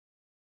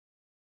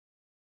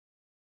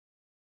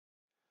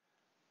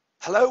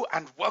Hello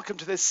and welcome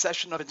to this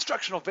session of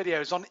instructional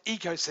videos on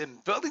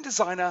AECOsim Building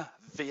Designer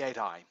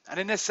V8i. And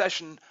in this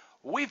session,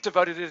 we've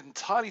devoted it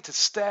entirely to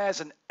stairs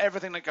and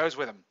everything that goes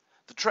with them.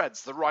 The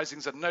treads, the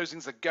risings, the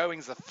nosings, the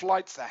goings, the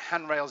flights, the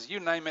handrails,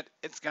 you name it,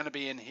 it's going to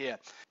be in here.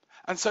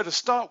 And so to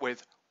start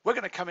with, we're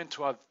going to come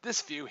into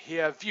this view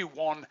here, view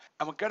 1,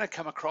 and we're going to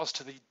come across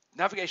to the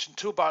navigation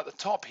toolbar at the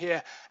top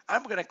here,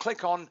 and we're going to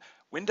click on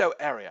window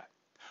area.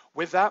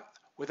 With that,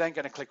 we're then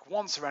going to click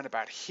once around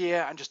about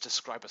here and just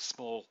describe a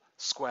small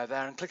square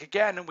there, and click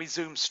again and we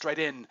zoom straight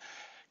in,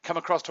 come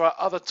across to our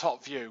other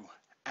top view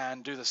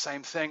and do the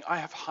same thing. I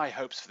have high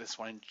hopes for this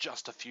one in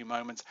just a few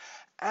moments,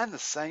 and the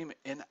same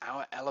in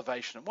our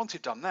elevation. And once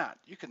you've done that,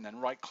 you can then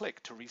right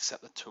click to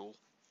reset the tool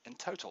in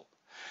total.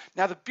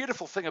 Now, the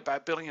beautiful thing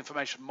about building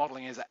information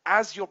modeling is that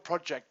as your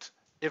project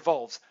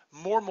evolves,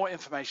 more and more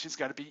information is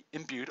going to be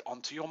imbued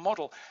onto your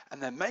model,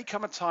 and there may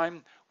come a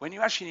time when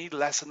you actually need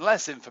less and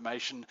less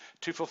information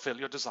to fulfill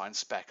your design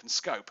spec and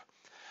scope.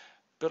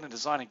 Building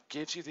Designer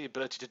gives you the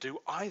ability to do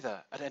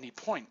either at any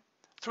point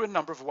through a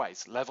number of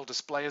ways. Level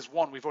display is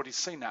one, we've already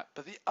seen that,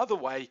 but the other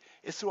way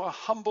is through a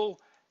humble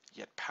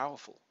yet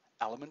powerful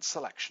element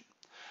selection.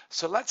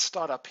 So let's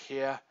start up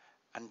here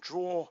and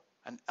draw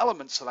an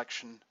element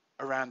selection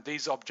around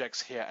these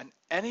objects here, and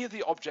any of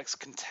the objects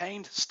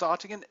contained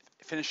starting and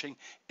finishing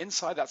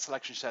inside that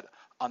selection set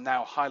are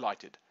now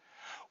highlighted.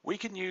 We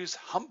can use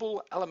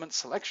humble element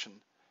selection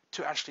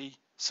to actually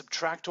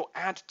subtract or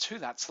add to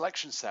that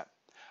selection set,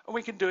 and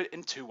we can do it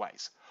in two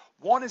ways.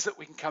 One is that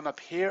we can come up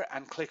here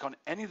and click on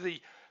any of the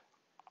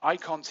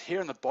icons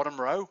here in the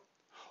bottom row,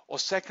 or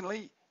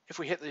secondly, if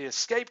we hit the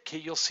escape key,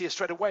 you'll see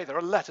straight away there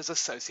are letters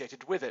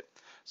associated with it.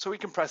 So we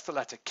can press the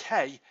letter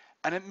K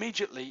and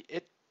immediately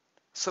it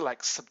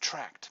selects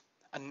subtract,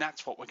 and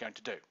that's what we're going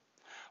to do.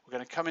 We're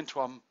going to come into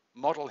our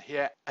model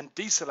here and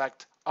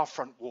deselect our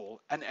front wall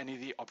and any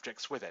of the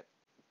objects with it.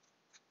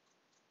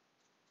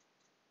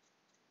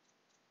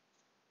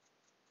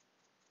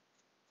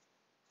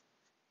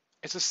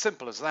 It's as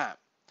simple as that.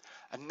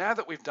 And now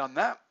that we've done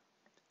that,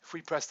 if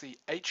we press the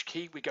H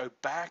key, we go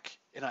back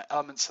in our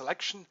element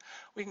selection.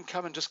 We can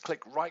come and just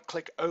right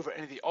click over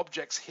any of the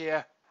objects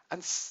here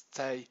and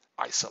say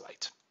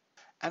isolate.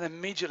 And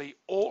immediately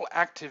all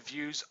active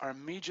views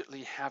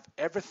immediately have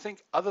everything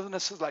other than a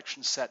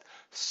selection set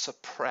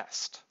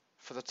suppressed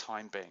for the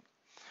time being.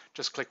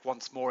 Just click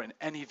once more in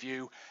any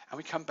view and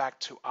we come back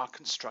to our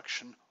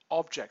construction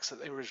objects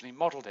that they were originally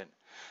modeled in.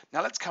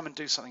 Now let's come and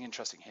do something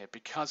interesting here,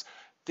 because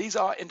these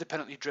are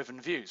independently driven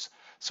views.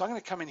 So I'm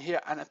going to come in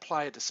here and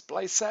apply a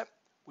display set,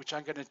 which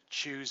I'm going to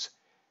choose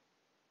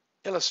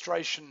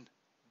illustration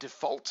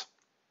default.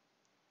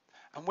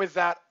 And with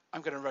that,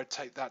 I'm going to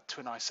rotate that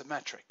to an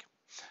isometric.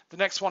 The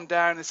next one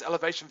down, this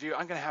elevation view,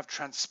 I'm going to have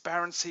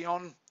transparency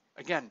on.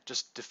 Again,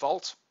 just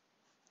default.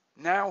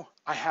 Now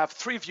I have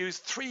three views,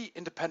 three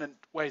independent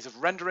ways of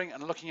rendering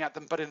and looking at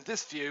them, but in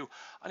this view,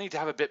 I need to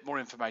have a bit more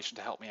information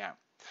to help me out.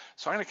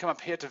 So I'm going to come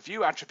up here to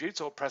View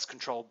Attributes, or press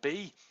Control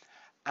B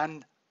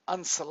and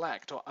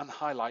unselect or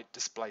unhighlight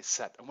display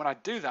set. And when I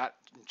do that,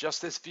 in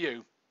just this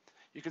view,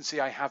 you can see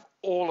I have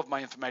all of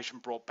my information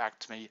brought back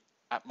to me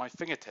at my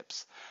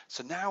fingertips.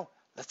 So now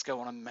let's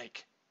go on and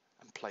make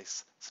and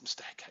place some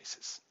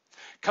staircases.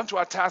 Come to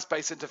our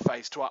task-based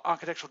interface, to our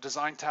architectural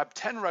design tab,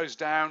 10 rows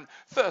down,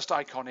 first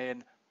icon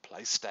in,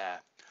 place stair.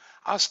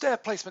 Our stair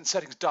placement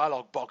settings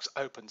dialog box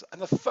opens, and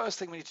the first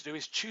thing we need to do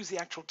is choose the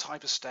actual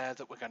type of stair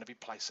that we're going to be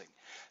placing.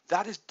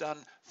 That is done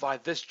via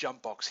this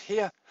jump box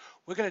here.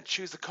 We're going to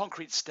choose the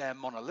concrete stair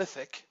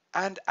monolithic,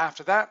 and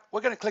after that we're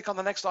going to click on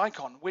the next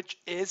icon, which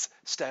is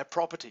stair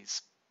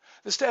properties.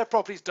 The stair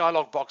properties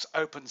dialog box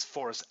opens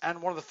for us,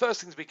 and one of the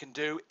first things we can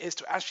do is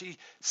to actually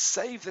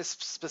save this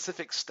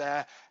specific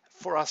stair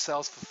for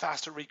ourselves for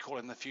faster recall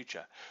in the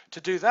future.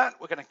 To do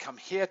that, we're going to come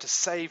here to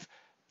save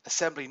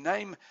assembly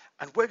name,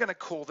 and we're going to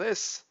call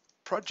this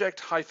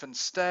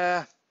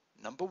project-stair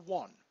number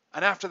 1.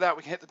 And after that,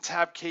 we can hit the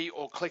tab key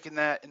or click in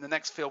there in the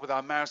next field with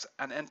our mouse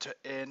and enter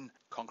in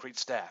concrete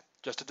stair,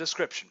 just a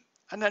description,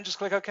 and then just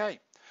click OK.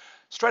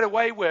 Straight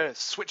away, we're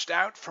switched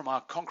out from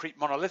our concrete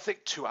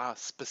monolithic to our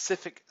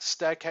specific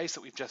staircase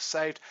that we've just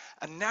saved.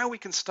 And now we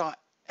can start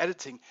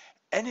editing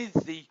any of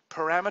the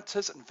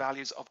parameters and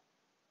values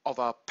of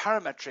our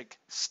parametric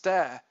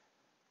stair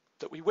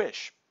that we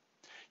wish.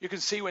 You can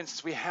see, for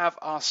instance, we have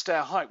our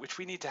stair height, which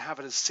we need to have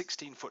it as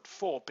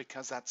 16'4"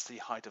 because that's the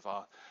height of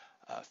our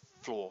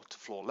floor to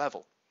floor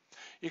level.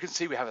 You can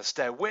see we have a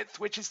stair width,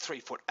 which is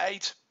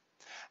 3'8".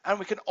 And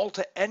we can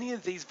alter any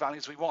of these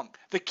values we want.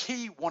 The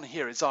key one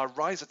here is our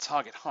riser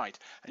target height.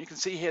 And you can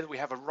see here that we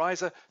have a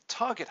riser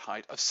target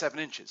height of 7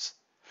 inches.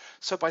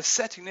 So by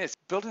setting this,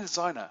 Building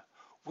Designer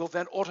will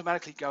then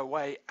automatically go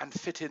away and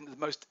fit in the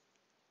most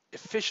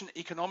efficient,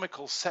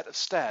 economical set of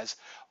stairs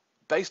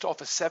based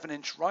off a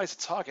 7-inch riser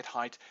target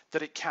height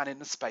that it can in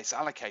the space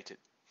allocated.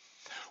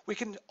 We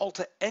can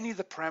alter any of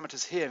the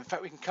parameters here. In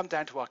fact, we can come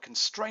down to our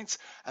constraints,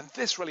 and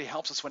this really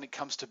helps us when it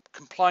comes to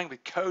complying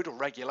with code or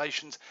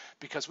regulations,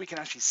 because we can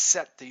actually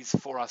set these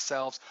for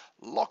ourselves,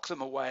 lock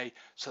them away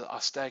so that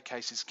our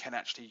staircases can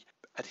actually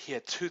adhere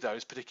to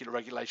those particular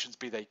regulations,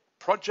 be they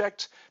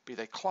project, be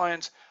they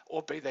client,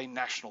 or be they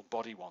national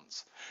body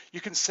ones.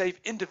 You can save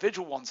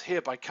individual ones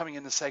here by coming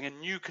in and saying a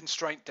new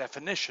constraint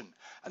definition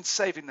and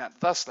saving that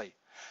thusly.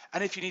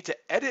 And if you need to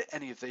edit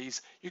any of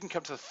these, you can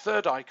come to the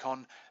third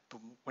icon.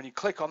 When you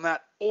click on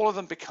that, all of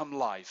them become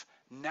live.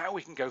 Now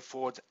we can go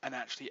forward and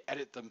actually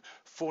edit them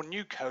for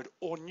new code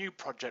or new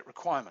project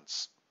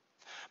requirements.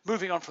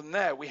 Moving on from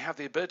there, we have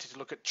the ability to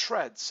look at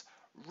treads,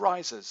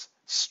 risers,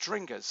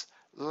 stringers,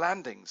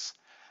 landings,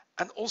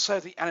 and also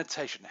the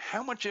annotation.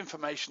 How much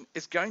information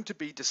is going to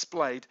be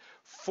displayed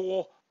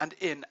for and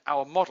in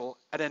our model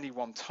at any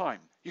one time?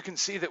 You can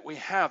see that we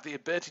have the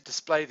ability to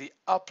display the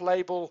up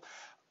label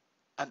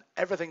and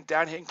everything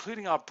down here,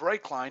 including our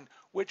break line,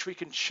 which we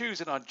can choose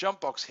in our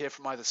jump box here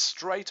from either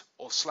straight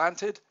or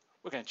slanted.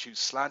 We're going to choose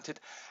slanted,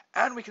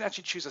 and we can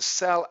actually choose a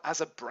cell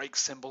as a break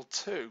symbol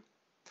too.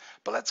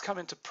 But let's come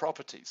into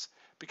properties,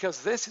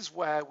 because this is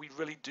where we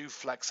really do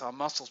flex our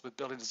muscles with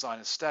building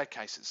designer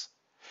staircases.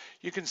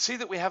 You can see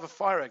that we have a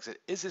fire exit.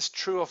 Is this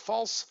true or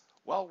false?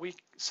 Well, we're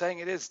saying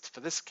it is. For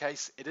this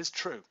case, it is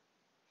true.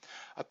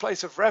 A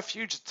place of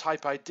refuge,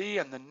 type ID,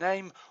 and the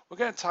name, we're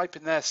going to type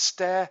in there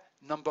stair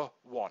number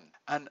 1.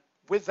 And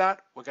with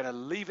that, we're going to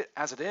leave it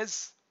as it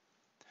is.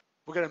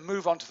 We're going to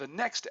move on to the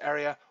next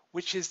area,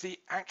 which is the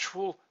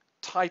actual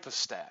type of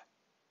stair.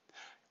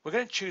 We're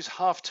going to choose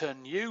half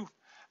turn U,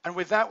 and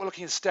with that, we're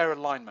looking at stair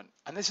alignment.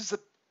 And this is the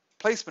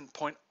placement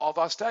point of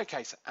our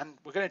staircase, and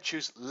we're going to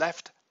choose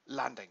left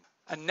landing.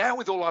 And now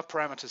with all our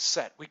parameters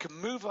set, we can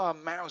move our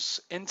mouse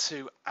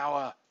into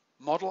our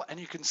model, and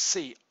you can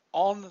see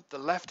on the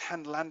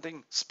left-hand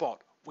landing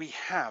spot, we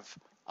have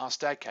our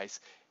staircase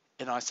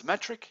in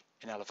isometric,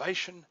 in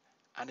elevation,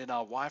 and in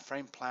our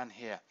wireframe plan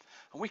here.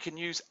 And we can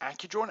use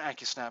AccuDraw and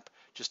AccuSnap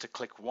just to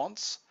click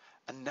once.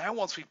 And now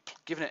once we've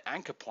given it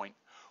anchor point,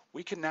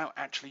 we can now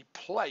actually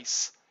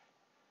place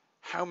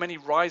how many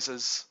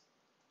risers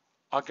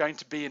are going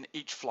to be in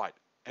each flight.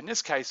 In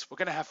this case, we're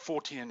going to have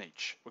 14 in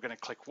each. We're going to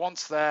click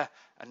once there,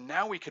 and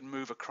now we can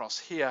move across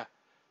here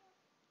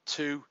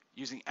to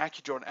using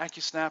AccuDraw and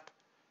AccuSnap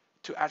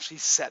to actually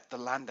set the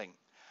landing.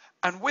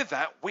 And with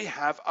that, we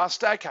have our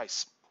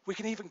staircase. We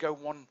can even go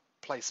one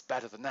place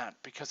better than that,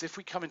 because if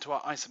we come into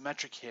our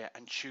isometric here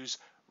and choose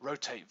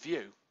rotate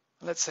view,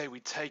 let's say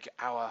we take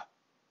our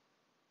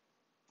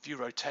view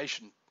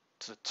rotation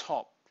to the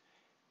top,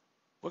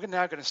 we're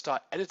now going to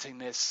start editing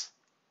this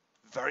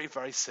very,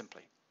 very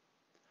simply.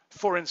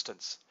 For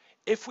instance,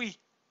 if we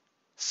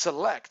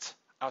select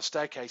our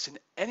staircase in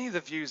any of the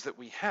views that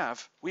we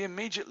have, we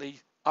immediately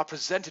are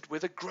presented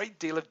with a great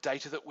deal of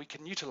data that we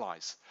can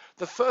utilize.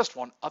 The first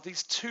one are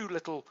these two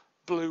little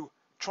blue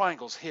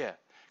triangles here,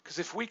 because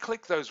if we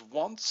click those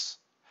once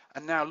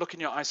and now look in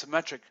your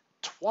isometric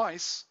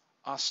twice,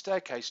 our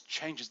staircase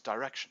changes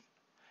direction.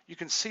 You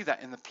can see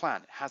that in the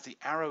plan. It has the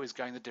arrow is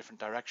going the different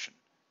direction.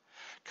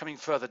 Coming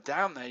further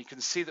down there, you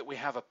can see that we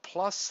have a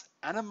plus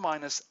and a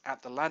minus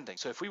at the landing.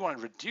 So if we want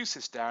to reduce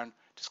this down,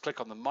 just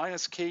click on the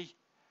minus key,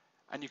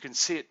 and you can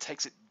see it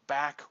takes it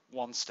back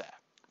one stair.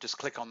 Just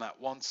click on that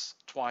once,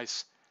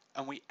 twice,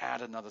 and we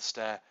add another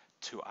stair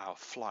to our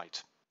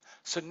flight.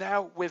 So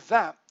now with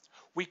that,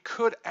 we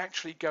could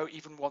actually go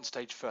even one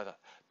stage further,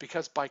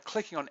 because by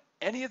clicking on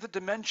any of the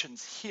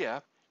dimensions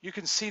here, you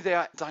can see they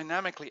are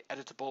dynamically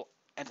editable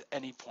at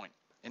any point.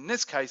 In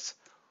this case,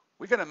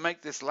 we're going to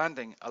make this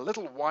landing a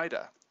little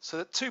wider so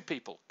that two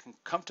people can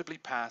comfortably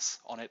pass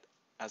on it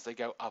as they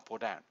go up or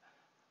down.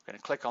 I'm going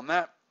to click on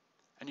that,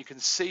 and you can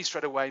see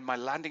straight away my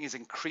landing is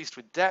increased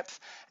with depth,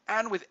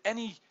 and with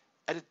any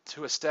edit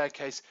to a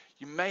staircase,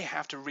 you may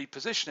have to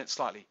reposition it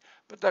slightly,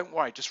 but don't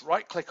worry, just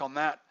right click on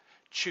that,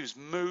 choose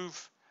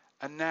move,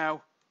 and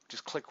now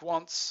just click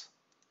once,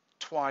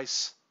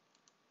 twice,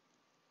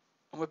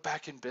 and we're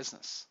back in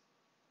business.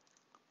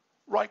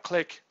 Right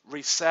click,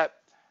 reset,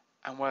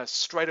 and we're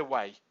straight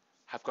away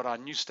have got our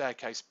new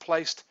staircase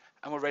placed,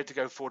 and we're ready to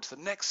go forward to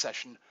the next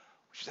session,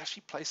 which is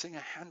actually placing a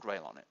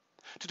handrail on it.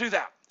 To do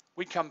that,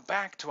 we come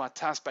back to our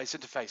task-based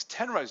interface,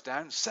 10 rows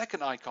down,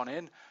 second icon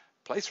in,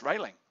 place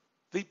railing.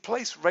 The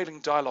place railing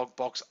dialog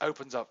box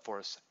opens up for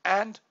us,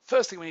 and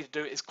first thing we need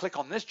to do is click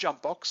on this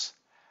jump box,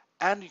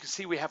 and you can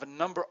see we have a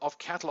number of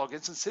catalog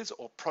instances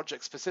or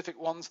project specific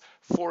ones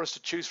for us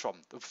to choose from.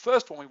 The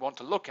first one we want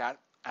to look at,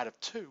 out of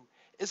two,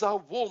 is our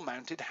wall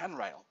mounted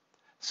handrail.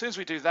 As soon as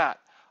we do that,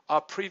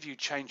 our preview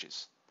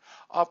changes.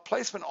 Our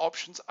placement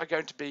options are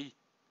going to be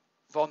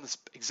on the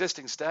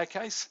existing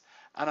staircase,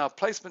 and our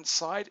placement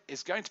side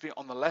is going to be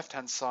on the left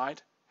hand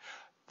side.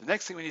 The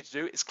next thing we need to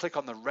do is click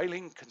on the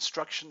railing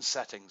construction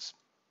settings.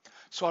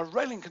 So our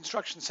railing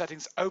construction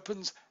settings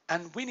opens,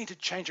 and we need to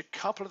change a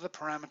couple of the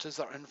parameters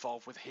that are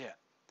involved with here.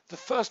 The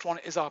first one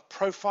is our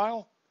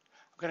profile.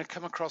 I'm going to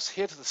come across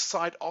here to the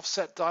side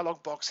offset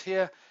dialog box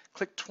here,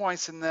 click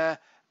twice in there,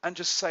 and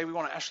just say we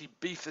want to actually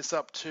beef this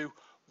up to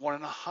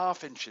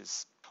 1.5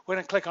 inches. We're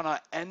going to click on our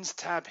ends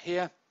tab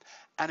here,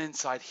 and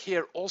inside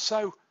here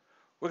also,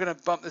 we're going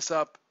to bump this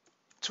up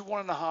to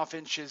 1.5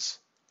 inches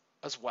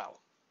as well.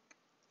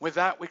 With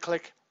that, we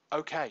click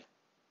OK.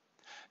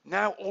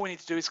 Now all we need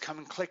to do is come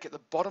and click at the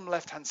bottom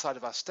left-hand side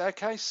of our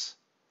staircase.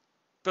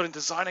 Building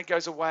Designer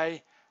goes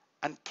away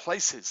and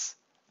places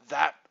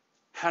that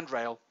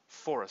handrail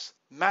for us,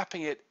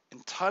 mapping it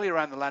entirely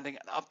around the landing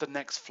and up the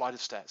next flight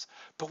of stairs.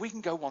 But we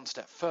can go one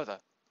step further.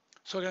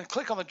 So we're going to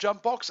click on the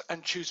jump box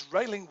and choose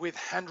railing with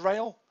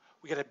handrail.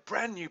 We get a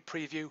brand new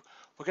preview.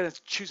 We're going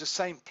to choose the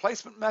same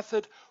placement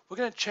method. We're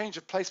going to change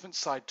the placement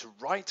side to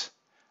right.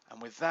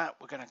 And with that,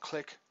 we're going to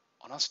click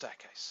on our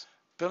staircase.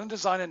 Building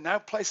Designer now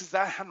places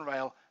that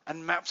handrail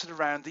and maps it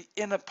around the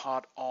inner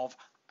part of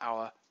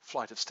our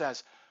flight of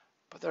stairs.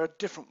 But there are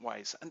different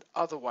ways and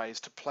other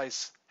ways to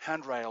place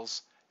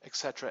handrails,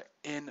 etc.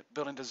 in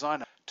Building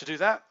Designer. To do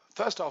that,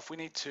 first off, we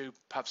need to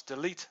perhaps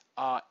delete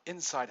our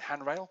inside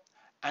handrail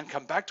and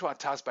come back to our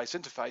task-based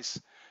interface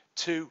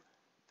to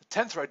the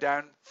 10th row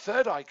down,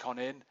 third icon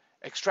in,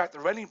 extract the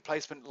railing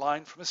placement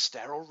line from a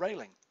stair or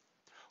railing.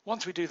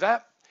 Once we do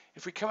that,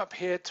 if we come up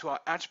here to our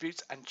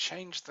attributes and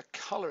change the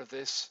color of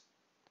this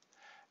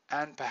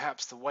and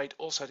perhaps the weight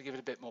also to give it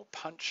a bit more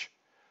punch,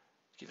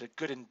 give it a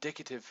good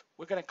indicative,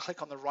 we're going to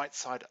click on the right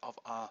side of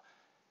our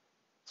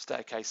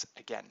staircase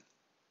again.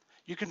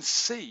 You can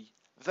see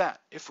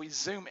that if we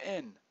zoom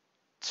in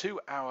to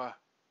our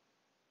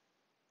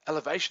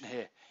elevation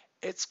here,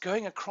 it's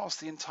going across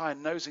the entire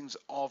nosings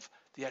of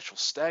the actual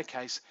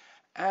staircase.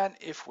 And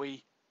if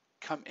we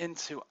come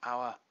into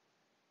our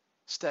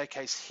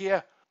staircase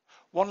here,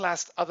 one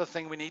last other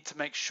thing we need to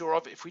make sure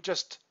of, if we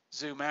just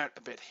zoom out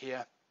a bit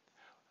here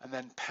and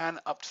then pan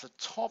up to the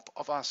top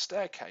of our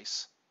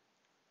staircase,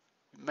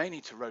 we may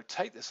need to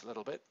rotate this a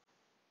little bit.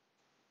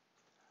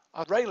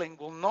 Our railing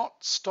will not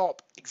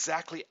stop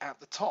exactly at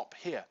the top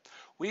here.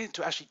 We need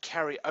to actually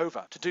carry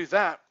over. To do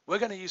that, we're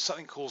going to use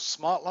something called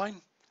Smart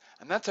Line,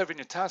 and that's over in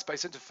your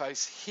task-based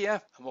interface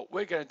here. And what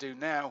we're going to do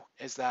now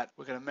is that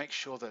we're going to make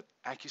sure that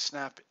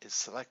AccuSnap is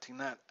selecting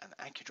that, and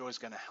AccuDraw is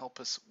going to help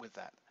us with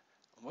that.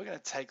 And we're going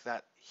to take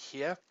that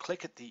here,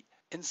 click at the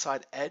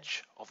inside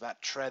edge of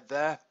that tread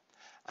there,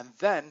 and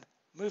then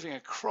moving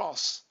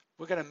across,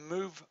 we're going to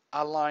move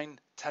our line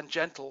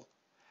tangential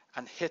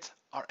and hit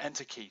our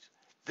Enter key.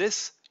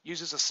 This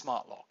uses a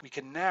smart lock. We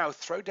can now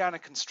throw down a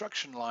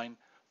construction line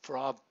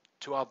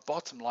to our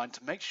bottom line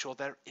to make sure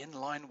they're in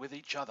line with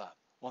each other.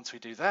 Once we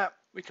do that,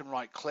 we can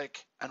right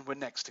click and we're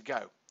next to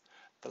go.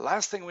 The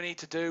last thing we need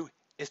to do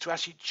is to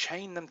actually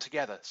chain them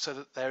together so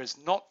that there is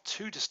not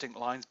two distinct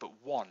lines but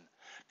one.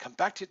 Come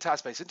back to your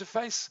task-based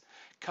interface,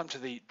 come to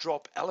the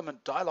drop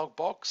element dialog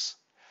box,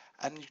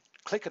 and you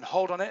click and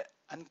hold on it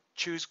and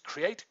choose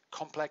Create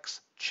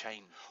Complex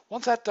Chain.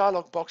 Once that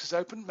dialog box is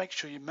open, make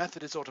sure your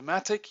method is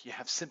automatic, you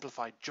have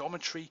simplified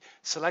geometry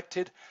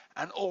selected,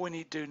 and all we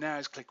need to do now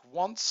is click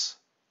once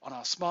on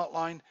our smart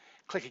line,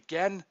 click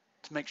again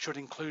to make sure it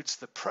includes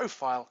the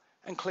profile,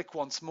 and click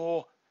once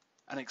more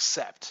and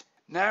accept.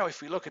 Now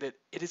if we look at it,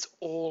 it is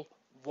all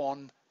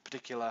one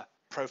particular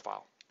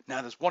profile.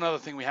 Now there's one other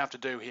thing we have to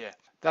do here.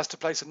 That's to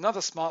place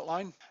another smart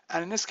line,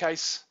 and in this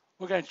case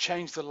we're going to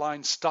change the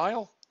line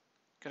style.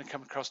 Going to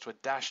come across to a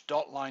dash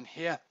dot line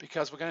here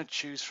because we're going to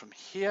choose from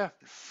here.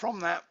 And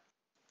from that,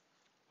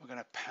 we're going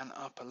to pan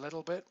up a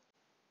little bit.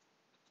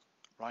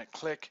 Right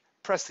click,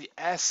 press the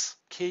S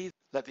key,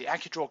 let the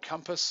AccuDraw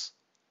compass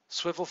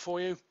swivel for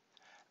you.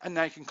 And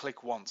now you can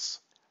click once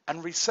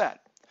and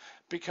reset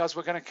because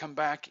we're going to come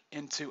back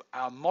into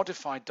our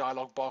modified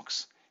dialog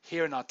box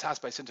here in our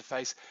task-based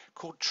interface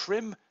called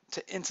Trim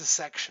to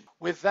Intersection.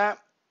 With that,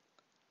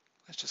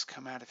 let's just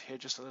come out of here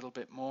just a little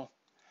bit more.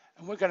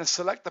 And we're going to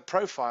select the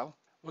profile.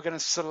 We're going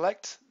to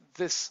select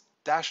this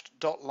dashed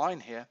dot line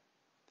here,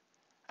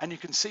 and you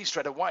can see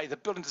straight away the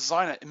Building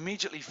Designer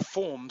immediately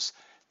forms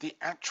the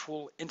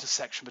actual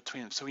intersection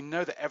between them, so we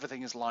know that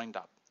everything is lined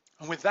up.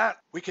 And with that,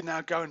 we can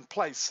now go and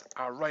place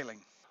our railing.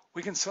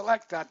 We can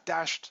select that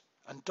dashed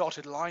and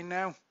dotted line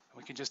now, and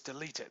we can just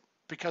delete it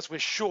because we're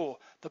sure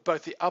that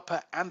both the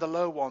upper and the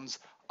lower ones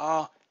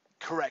are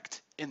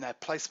correct in their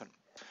placement.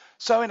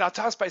 So in our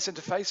task-based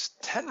interface,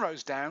 10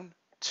 rows down,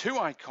 2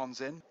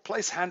 icons in,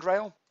 place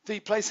handrail. The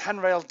Place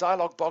Handrail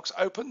dialog box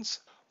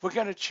opens. We're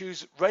going to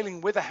choose Railing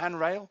with a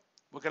Handrail.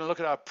 We're going to look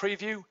at our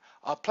preview,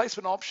 our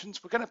placement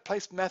options. We're going to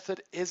place method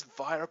is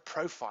via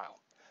profile.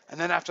 And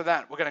then after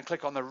that, we're going to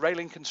click on the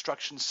Railing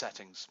Construction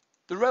Settings.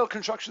 The Rail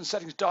Construction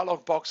Settings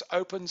dialog box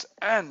opens,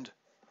 and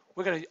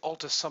we're going to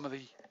alter some of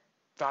the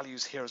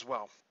values here as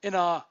well. In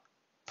our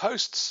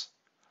posts,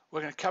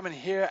 we're going to come in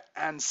here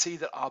and see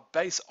that our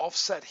base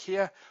offset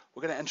here,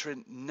 we're going to enter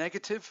in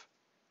negative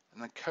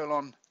and then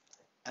colon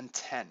and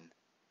 10.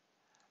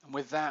 And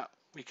with that,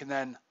 we can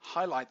then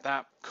highlight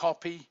that,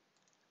 copy,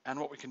 and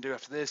what we can do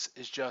after this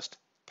is just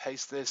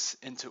paste this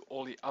into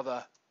all the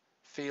other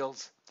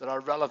fields that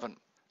are relevant.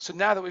 So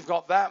now that we've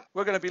got that,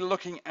 we're going to be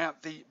looking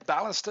at the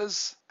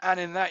balusters, and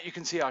in that you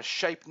can see our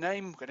shape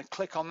name. We're going to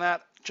click on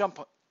that,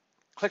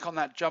 click on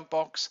that jump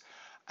box,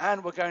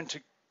 and we're going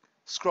to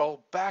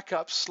scroll back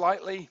up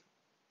slightly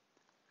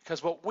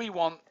because what we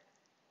want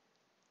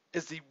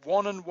is the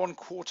 1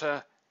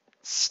 1/4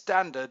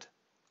 standard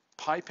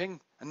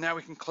piping, and now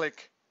we can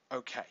click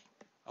OK.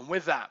 And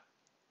with that,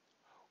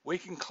 we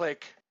can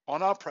click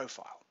on our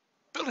profile.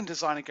 Building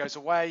Designer goes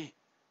away,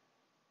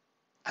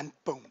 and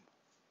boom,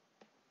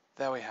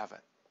 there we have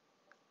it.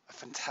 A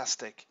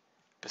fantastic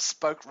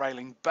bespoke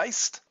railing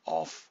based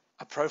off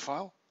a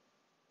profile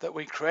that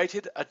we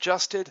created,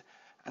 adjusted,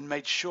 and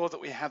made sure that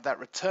we have that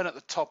return at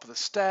the top of the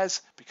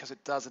stairs because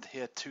it does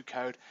adhere to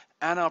code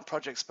and our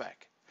project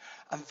spec.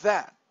 And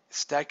that is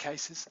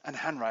staircases and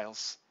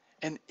handrails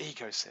in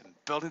AECOsim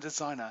Building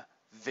Designer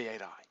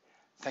V8i.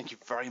 Thank you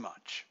very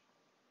much.